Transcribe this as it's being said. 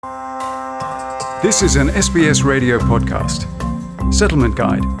This is an SBS radio podcast. Settlement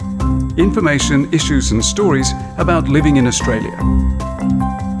Guide. Information, issues and stories about living in Australia.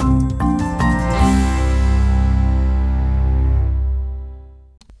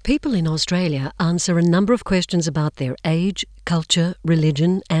 People in Australia answer a number of questions about their age, culture,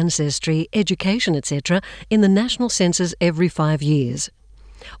 religion, ancestry, education, etc. in the National Census every 5 years.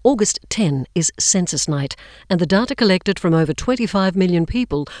 August 10 is Census Night, and the data collected from over 25 million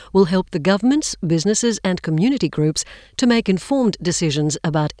people will help the governments, businesses and community groups to make informed decisions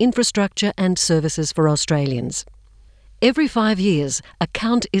about infrastructure and services for Australians. Every 5 years, a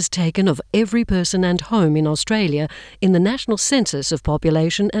count is taken of every person and home in Australia in the National Census of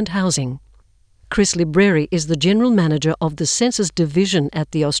Population and Housing. Chris Libreri is the General Manager of the Census Division at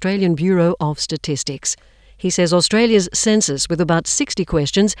the Australian Bureau of Statistics. He says Australia's census, with about 60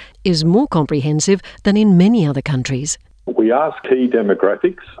 questions, is more comprehensive than in many other countries. We ask key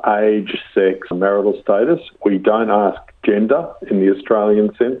demographics, age, sex, marital status. We don't ask gender in the Australian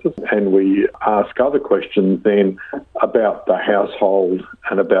census, and we ask other questions then about the household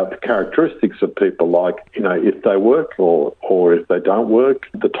and about the characteristics of people, like, if they work or if they don't work,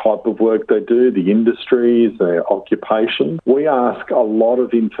 the type of work they do, the industries, their occupation. We ask a lot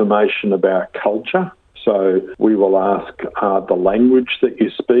of information about culture. So we will ask the language that you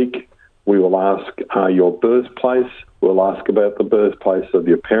speak. We will ask your birthplace. We'll ask about the birthplace of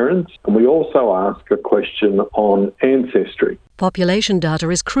your parents. And we also ask a question on ancestry. Population data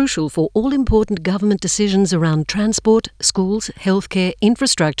is crucial for all important government decisions around transport, schools, healthcare,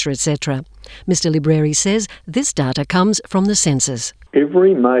 infrastructure, etc. Mr. Libreri says this data comes from the census.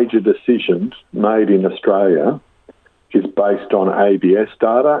 Every major decision made in Australia is based on ABS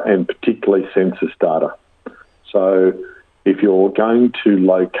data and particularly census data. So if you're going to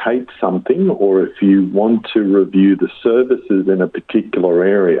locate something or if you want to review the services in a particular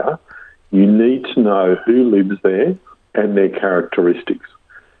area, you need to know who lives there and their characteristics.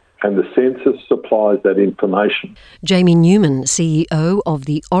 And the census supplies that information. Jamie Newman, CEO of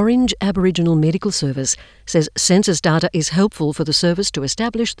the Orange Aboriginal Medical Service, says census data is helpful for the service to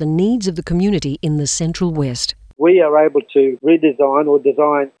establish the needs of the community in the Central West. We are able to redesign or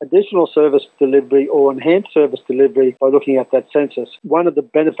design additional service delivery or enhanced service delivery by looking at that census. One of the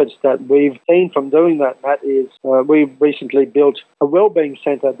benefits that we've seen from doing that, Matt, is we've recently built a wellbeing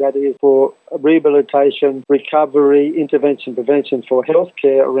centre that is for rehabilitation, recovery, intervention, prevention for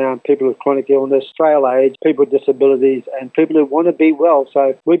healthcare around people with chronic illness, frail age, people with disabilities and people who want to be well.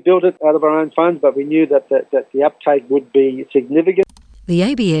 So we built it out of our own funds, but we knew that the uptake would be significant. The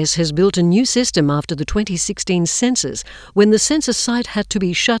ABS has built a new system after the 2016 census, when the census site had to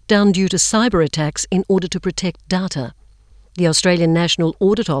be shut down due to cyber attacks in order to protect data. The Australian National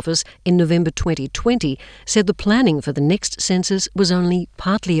Audit Office in November 2020 said the planning for the next census was only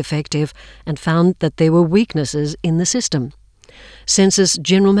partly effective and found that there were weaknesses in the system. Census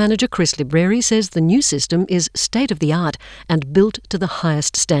General Manager Chris Libreri says the new system is state-of-the-art and built to the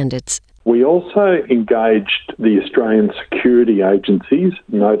highest standards. We also engaged the Australian security agencies,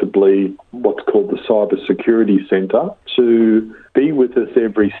 notably what's called the Cyber Security Centre, to be with us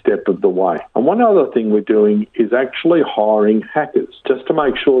every step of the way. And one other thing we're doing is actually hiring hackers, just to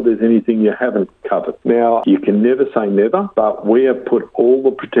make sure there's anything you haven't covered. Now, you can never say never, but we have put all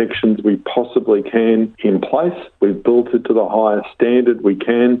the protections we possibly can in place. We've built it to the highest standard we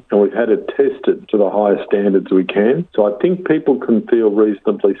can, and we've had it tested to the highest standards we can. So I think people can feel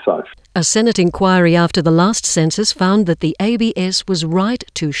reasonably safe. A Senate inquiry after the last census found that the ABS was right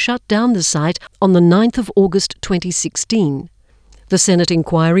to shut down the site on the 9th of August 2016. The Senate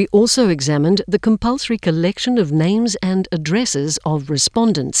inquiry also examined the compulsory collection of names and addresses of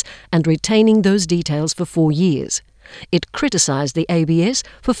respondents and retaining those details for 4 years. It criticised the ABS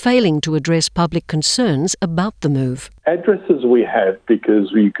for failing to address public concerns about the move. Addresses we have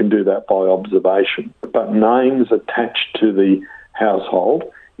because you can do that by observation, but names attached to the household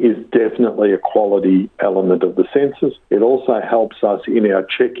is definitely a quality element of the census. It also helps us in our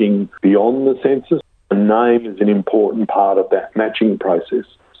checking beyond the census. A name is an important part of that matching process.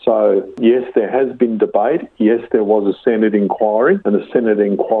 So, yes, there has been debate. Yes, there was a Senate inquiry, and the Senate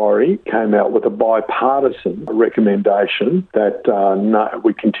inquiry came out with a bipartisan recommendation that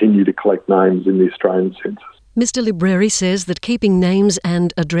we continue to collect names in the Australian census. Mr. Libreri says that keeping names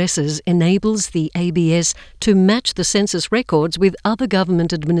and addresses enables the ABS to match the census records with other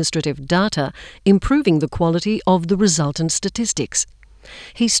government administrative data, improving the quality of the resultant statistics.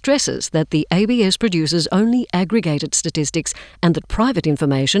 He stresses that the ABS produces only aggregated statistics and that private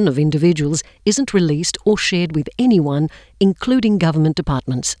information of individuals isn't released or shared with anyone, including government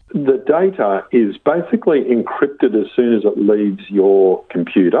departments. The data is basically encrypted as soon as it leaves your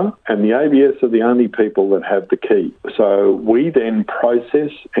computer, and the ABS are the only people that have the key. So we then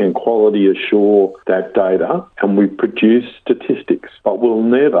process and quality assure that data, and we produce statistics, but we'll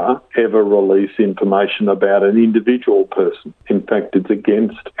never ever release information about an individual person. In fact, it's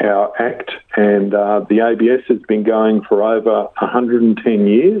against our Act, and the ABS has been going for over 110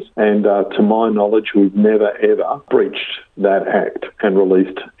 years, and to my knowledge, we've never ever breached that Act and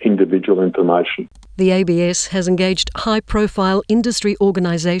released individual information. The ABS has engaged high-profile industry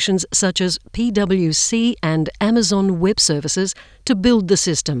organisations such as PwC and Amazon Web Services to build the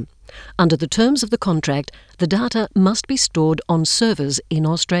system. Under the terms of the contract, the data must be stored on servers in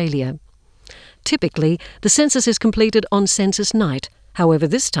Australia. Typically, the census is completed on census night. However,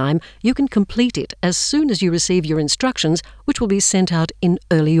 this time you can complete it as soon as you receive your instructions, which will be sent out in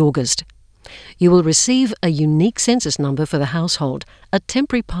early August. You will receive a unique census number for the household, a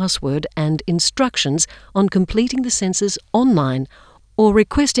temporary password and instructions on completing the census online or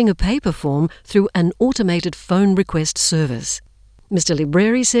requesting a paper form through an automated phone request service. Mr.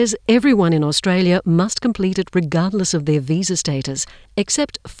 Libreri says everyone in Australia must complete it regardless of their visa status,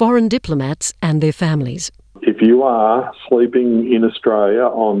 except foreign diplomats and their families. If you are sleeping in Australia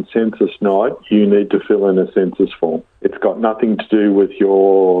on census night, you need to fill in a census form. It's got nothing to do with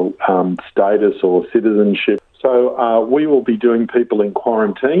your status or citizenship. So we will be doing people in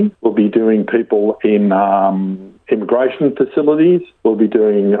quarantine. We'll be doing people in immigration facilities. We'll be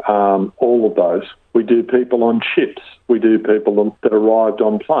doing all of those. We do people on ships. We do people that arrived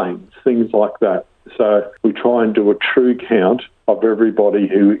on planes, things like that. So we try and do a true count of everybody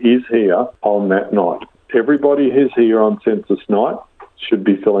who is here on that night. Everybody who's here on census night should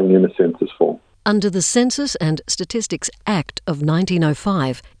be filling in a census form. Under the Census and Statistics Act of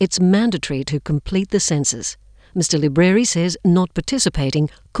 1905, it's mandatory to complete the census. Mr. Libreri says not participating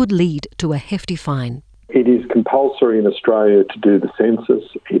could lead to a hefty fine. It is compulsory in Australia to do the census.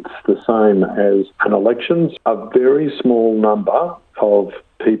 It's the same as an elections. A very small number of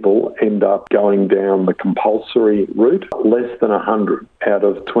people end up going down the compulsory route. Less than 100 out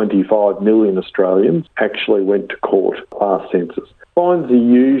of 25 million Australians actually went to court last census. Fines are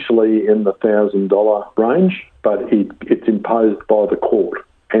usually in the $1,000 range, but it's imposed by the court.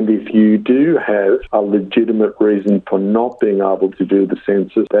 And if you do have a legitimate reason for not being able to do the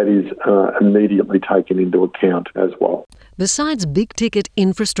census, that is immediately taken into account as well. Besides big-ticket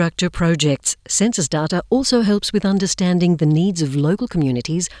infrastructure projects, census data also helps with understanding the needs of local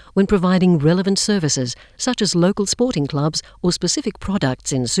communities when providing relevant services, such as local sporting clubs or specific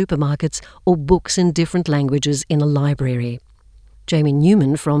products in supermarkets or books in different languages in a library. Jamie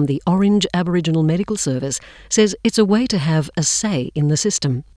Newman from the Orange Aboriginal Medical Service says it's a way to have a say in the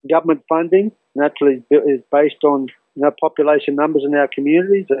system. Government funding naturally is based on population numbers in our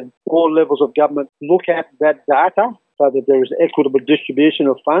communities, and all levels of government look at that data so that there is equitable distribution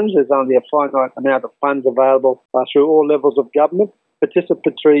of funds. There's only a finite amount of funds available through all levels of government.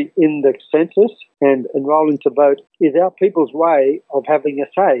 Participatory in the census and enrolling to vote is our people's way of having a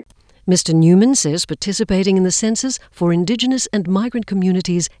say. Mr. Newman says participating in the census for Indigenous and migrant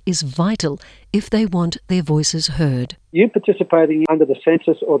communities is vital if they want their voices heard. You participating under the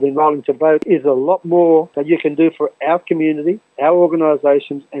census or the enrolling to vote is a lot more that you can do for our community, our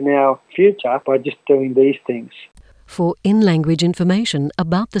organisations and our future by just doing these things. For in-language information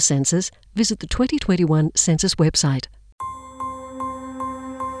about the census, visit the 2021 Census website.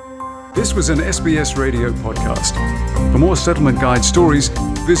 This was an SBS radio podcast. For more Settlement Guide stories,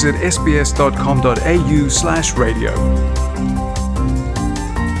 visit sbs.com.au/radio.